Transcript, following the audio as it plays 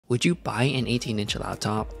Would you buy an 18-inch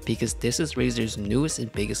laptop? Because this is Razer's newest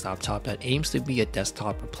and biggest laptop that aims to be a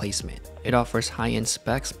desktop replacement. It offers high-end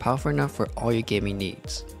specs, powerful enough for all your gaming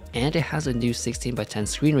needs. And it has a new 16:10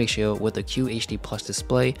 screen ratio with a QHD Plus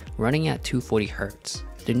display running at 240Hz.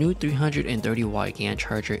 The new 330W GAN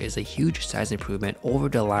charger is a huge size improvement over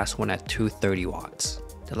the last one at 230W.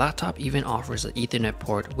 The laptop even offers an Ethernet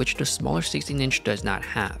port, which the smaller 16-inch does not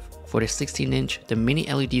have. For the 16-inch, the mini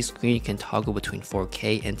LED screen can toggle between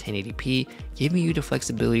 4K and 1080p, giving you the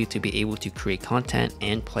flexibility to be able to create content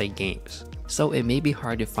and play games. So it may be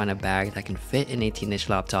hard to find a bag that can fit an 18-inch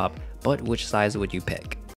laptop, but which size would you pick?